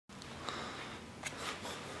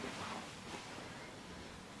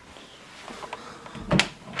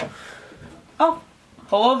Oh,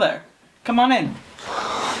 hello there. Come on in.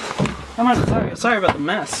 Come on, sorry about the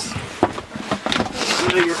mess.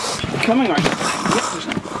 You're coming right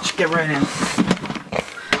now. Just get right in.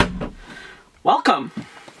 Welcome.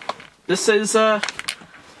 This is the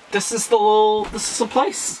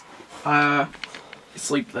place. I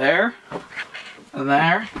sleep there, and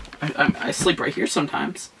there. I sleep right here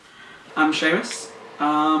sometimes. I'm Seamus.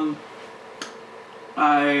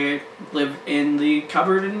 I live in the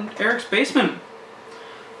cupboard in Eric's basement.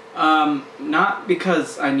 Not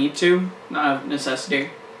because I need to, not out of necessity.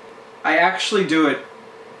 I actually do it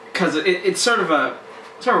because it's sort of a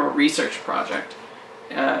research project.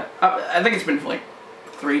 I think it's been for like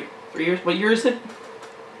three years. What year is it?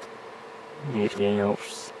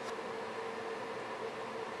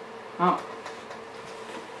 Oh.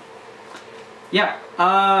 Yeah.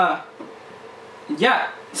 Yeah.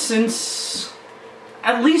 Since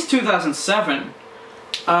at least 2007,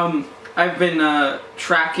 I've been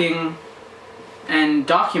tracking and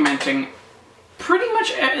documenting pretty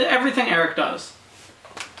much everything Eric does.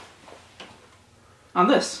 On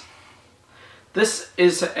this. This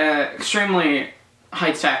is an extremely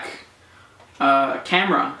high-tech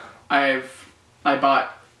camera I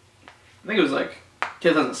bought. I think it was like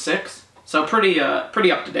 2006, so pretty up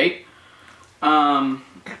to date.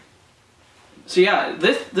 So yeah,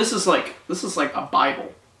 this is like a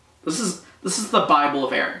Bible. This is the Bible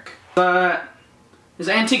of Eric. His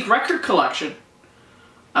antique record collection,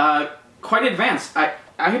 quite advanced.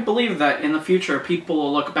 I believe that in the future people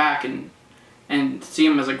will look back and see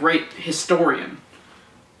him as a great historian.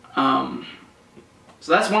 So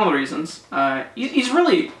that's one of the reasons. He's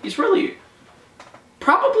really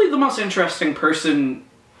probably the most interesting person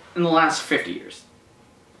in the last 50 years.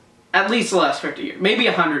 At least the last 50 years. Maybe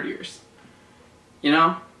 100 years. You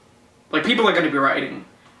know? Like, people are going to be writing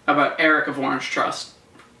about Erich of Orange Trust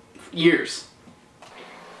for years.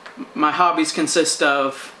 My hobbies consist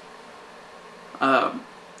of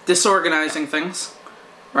disorganizing things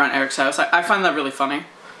around Eric's house. I find that really funny.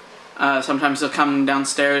 Sometimes he'll come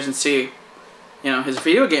downstairs and see, you know, his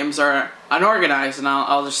video games are unorganized, and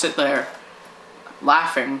I'll just sit there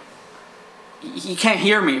laughing. He can't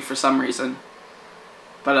hear me for some reason.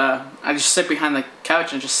 But I just sit behind the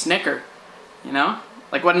couch and just snicker, you know?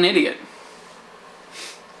 Like, what an idiot.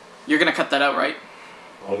 You're gonna cut that out, right?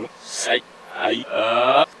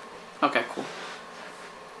 Okay, cool.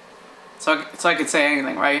 So I could say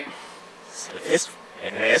anything, right?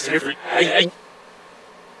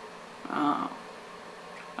 Oh.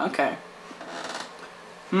 Okay.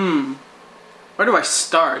 Where do I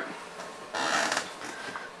start?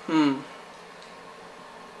 Have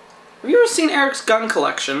you ever seen Eric's gun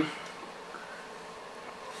collection?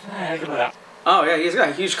 Oh yeah, he's got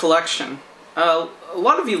a huge collection. A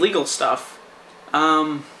lot of illegal stuff.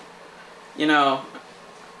 You know,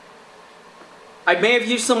 I may have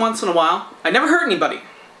used them once in a while. I never hurt anybody.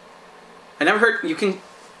 I never hurt. You can.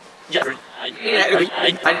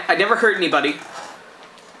 I never hurt anybody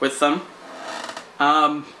with them.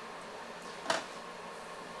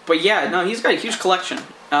 But yeah, no, he's got a huge collection.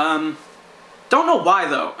 Don't know why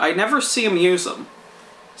though. I never see him use them.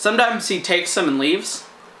 Sometimes he takes them and leaves,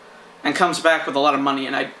 and comes back with a lot of money.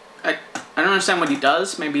 And I don't understand what he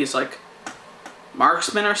does. Maybe he's like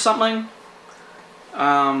marksman or something. He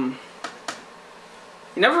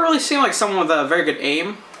never really seemed like someone with a very good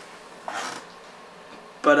aim.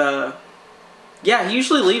 But yeah, he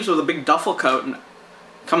usually leaves with a big duffel coat and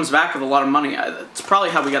comes back with a lot of money. It's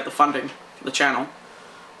probably how we got the funding for the channel.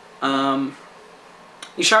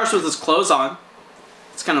 He showers with his clothes on.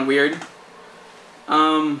 It's kind of weird.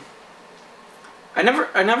 I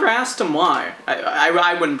never asked him why.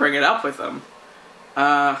 I wouldn't bring it up with him.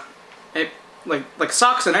 Like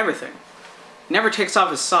socks and everything. He never takes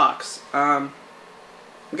off his socks. I'm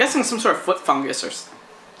guessing some sort of foot fungus or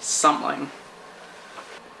something.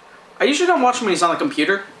 I usually don't watch him when he's on the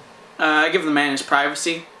computer. I give the man his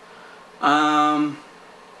privacy. I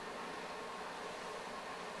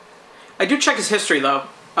do check his history though.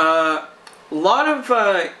 A lot of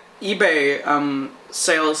eBay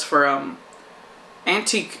sales for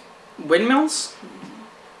antique windmills.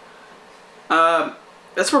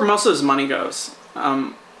 That's where most of his money goes.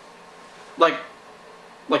 Like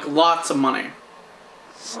lots of money.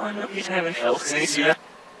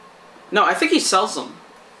 No, I think he sells them.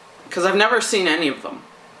 Because I've never seen any of them.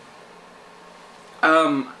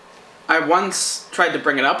 I once tried to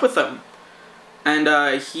bring it up with him. And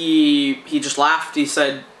he just laughed. He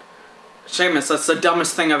said, "Seamus, that's the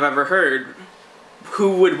dumbest thing I've ever heard.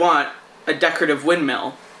 Who would want a decorative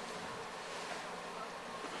windmill?"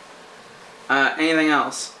 Anything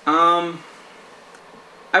else?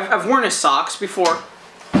 I've worn his socks before.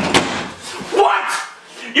 What?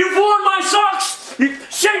 You've worn my socks?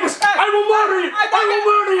 Seamus, I will murder you! I will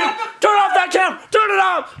murder you! Turn off that cam! Turn it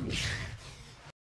off!